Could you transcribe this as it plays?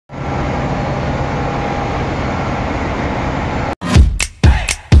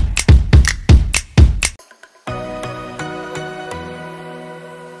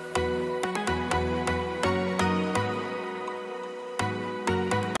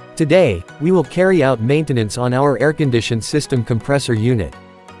Today, we will carry out maintenance on our air-conditioned system compressor unit.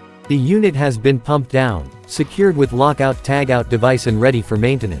 The unit has been pumped down, secured with lockout-tagout device and ready for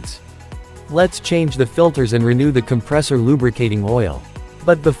maintenance. Let's change the filters and renew the compressor lubricating oil.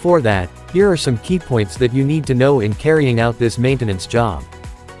 But before that, here are some key points that you need to know in carrying out this maintenance job.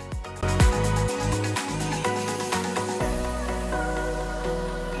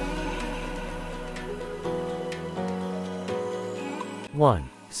 One.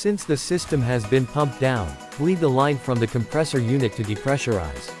 Since the system has been pumped down, bleed the line from the compressor unit to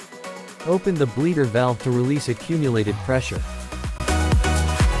depressurize. Open the bleeder valve to release accumulated pressure.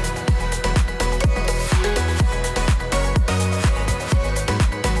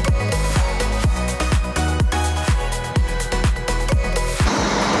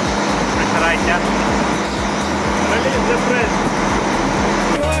 Release the press.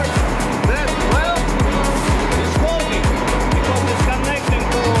 It's holding because it's connecting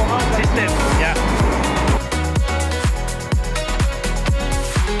to our system. Yeah.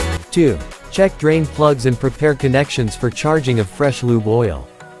 2. Check drain plugs and prepare connections for charging of fresh lube oil.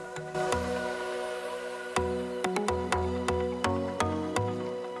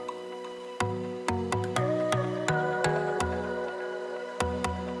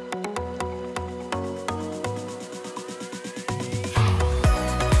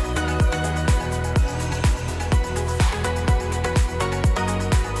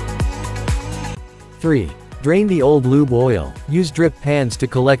 Three. Drain the old lube oil. Use drip pans to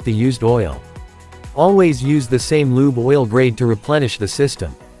collect the used oil. Always use the same lube oil grade to replenish the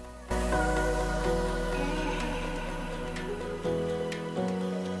system.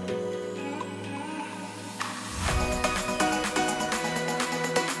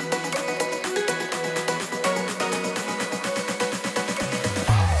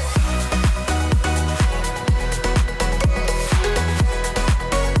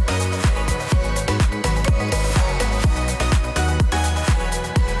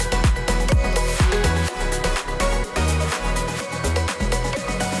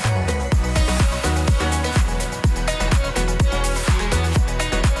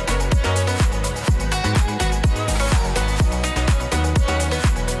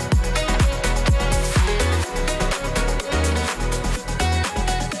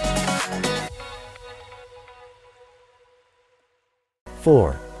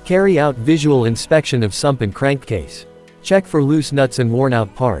 4. Carry out visual inspection of sump and crankcase. Check for loose nuts and worn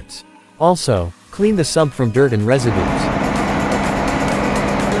out parts. Also, clean the sump from dirt and residues.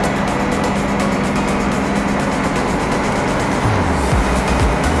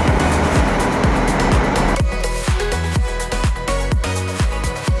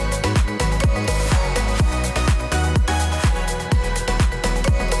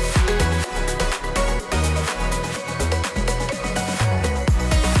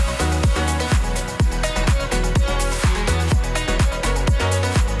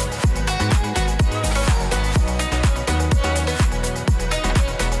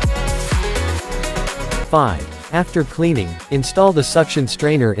 5. After cleaning, install the suction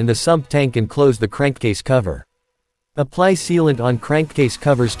strainer in the sump tank and close the crankcase cover. Apply sealant on crankcase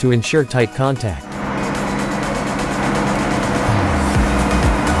covers to ensure tight contact.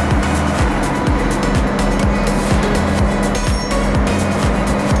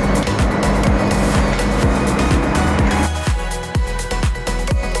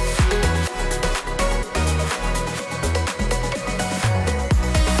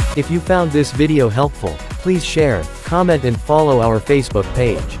 If you found this video helpful, please share, comment and follow our Facebook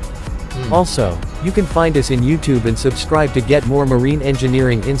page. Also, you can find us in YouTube and subscribe to get more marine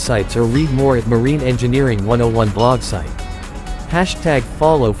engineering insights or read more at Marine Engineering 101 blog site.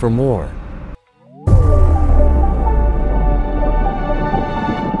 #follow for more.